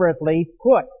deliberately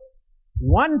put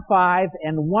 1:5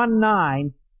 and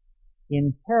 1:9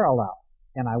 in parallel,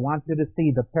 and I want you to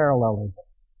see the parallelism.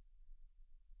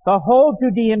 The whole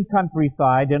Judean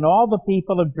countryside and all the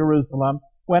people of Jerusalem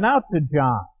went out to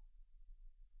John.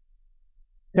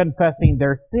 Confessing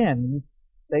their sins,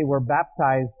 they were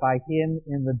baptized by him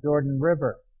in the Jordan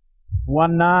River.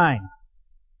 1:9.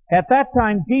 At that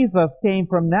time Jesus came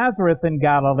from Nazareth in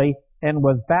Galilee and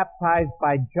was baptized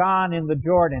by John in the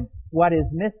Jordan. What is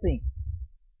missing?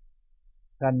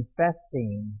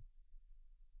 Confessing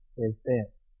his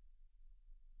sins.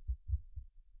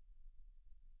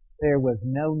 There was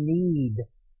no need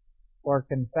for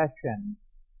confession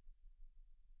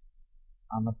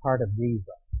on the part of Jesus.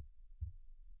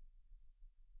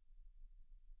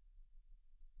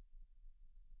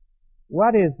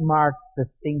 What is Mark's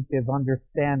distinctive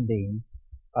understanding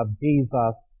of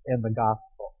Jesus and the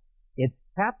gospel? It's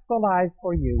capitalized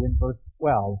for you in verse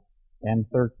 12 and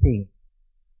 13.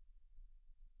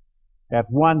 At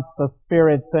once the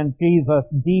Spirit sent Jesus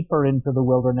deeper into the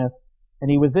wilderness, and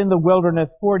he was in the wilderness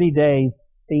 40 days,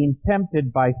 being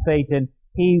tempted by Satan.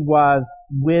 He was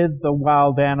with the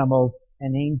wild animals,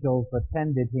 and angels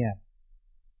attended him.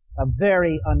 A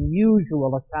very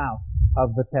unusual account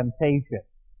of the temptation.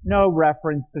 No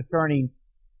reference to turning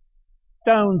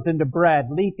stones into bread,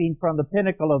 leaping from the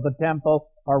pinnacle of the temple,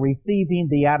 or receiving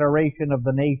the adoration of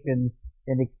the nations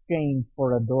in exchange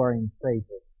for adoring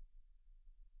Satan.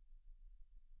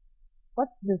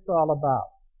 What's this all about?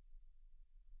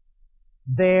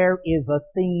 There is a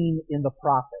theme in the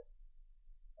prophets.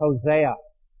 Hosea,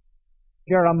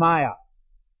 Jeremiah,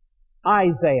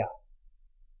 Isaiah,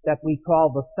 that we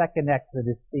call the second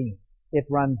Exodus theme. It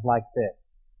runs like this.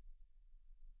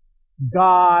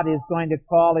 God is going to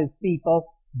call his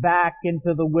people back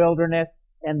into the wilderness,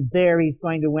 and there he's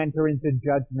going to enter into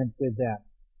judgment with them.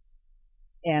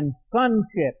 And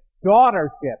sonship,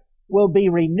 daughtership will be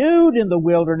renewed in the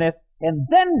wilderness, and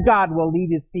then God will lead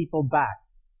his people back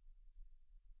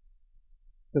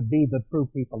to be the true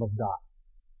people of God.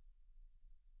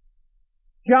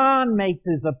 John makes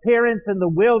his appearance in the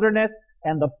wilderness,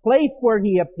 and the place where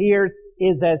he appears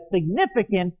is as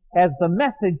significant as the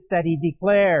message that he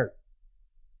declares.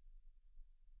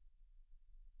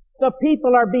 The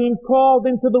people are being called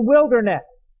into the wilderness,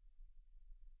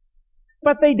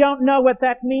 but they don't know what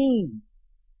that means.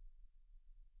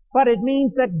 But it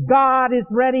means that God is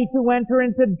ready to enter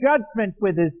into judgment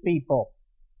with his people.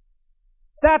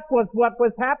 That was what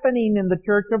was happening in the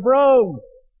Church of Rome.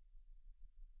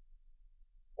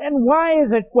 And why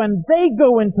is it when they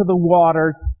go into the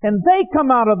waters and they come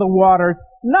out of the waters,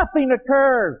 nothing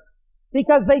occurs?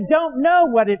 Because they don't know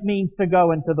what it means to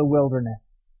go into the wilderness.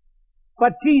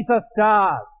 But Jesus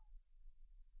does.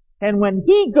 And when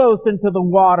he goes into the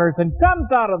waters and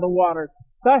comes out of the waters,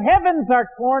 the heavens are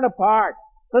torn apart.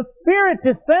 The Spirit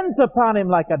descends upon him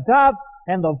like a dove,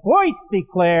 and the voice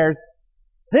declares,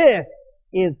 "This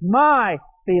is my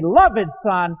beloved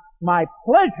Son, my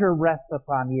pleasure rests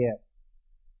upon him."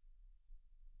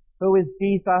 Who is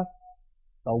Jesus?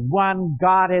 The one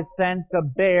God has sent to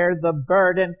bear the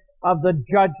burden of the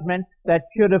judgment that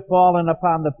should have fallen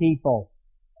upon the people.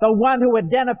 The one who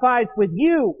identifies with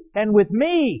you and with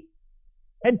me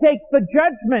and takes the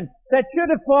judgment that should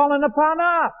have fallen upon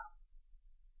us.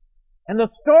 And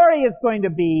the story is going to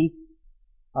be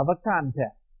of a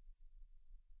contest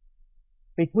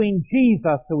between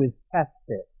Jesus, who is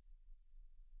tested,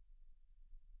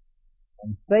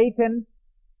 and Satan,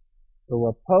 who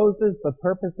opposes the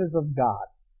purposes of God.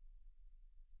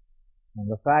 And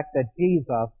the fact that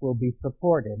Jesus will be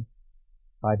supported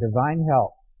by divine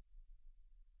help,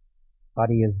 but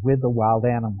he is with the wild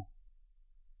animals.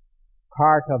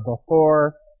 Part of the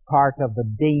horror, part of the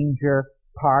danger,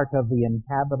 part of the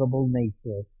inhabitable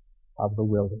nature of the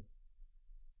wilderness.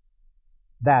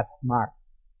 That's Mark's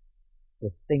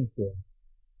distinctive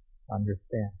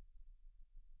understanding.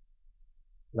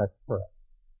 Let's pray.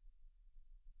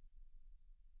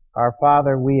 Our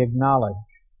Father, we acknowledge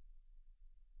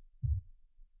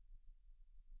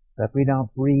that we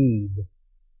don't read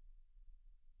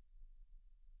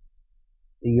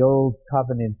the Old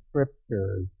Covenant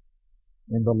Scriptures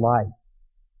in the light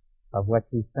of what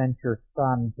you sent your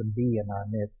Son to be in our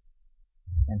midst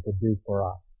and to do for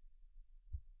us.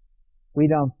 We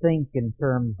don't think in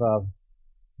terms of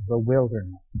the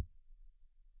wilderness,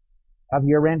 of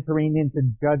your entering into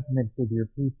judgment with your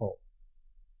people,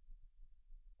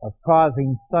 of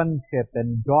causing sonship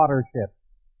and daughtership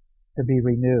to be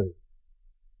renewed.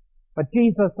 But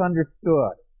Jesus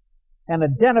understood and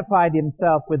identified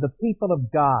himself with the people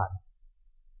of God.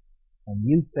 And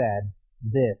you said,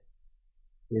 this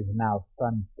is now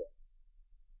sonship.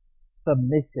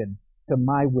 Submission to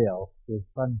my will is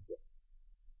sonship.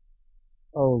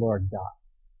 Oh Lord God,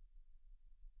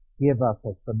 give us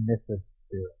a submissive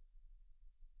spirit.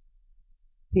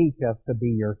 Teach us to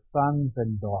be your sons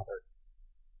and daughters,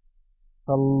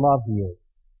 to love you,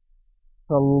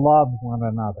 to love one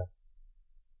another,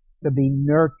 to be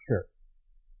nurtured,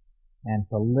 and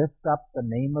to lift up the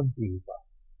name of Jesus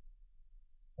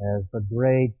as the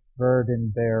great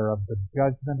burden bearer of the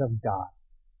judgment of God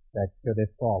that should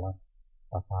have fallen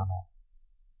upon us.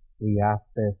 We ask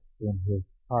this in his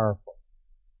powerful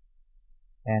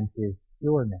and his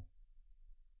pure name.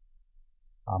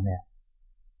 Amen.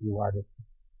 You are dismissed.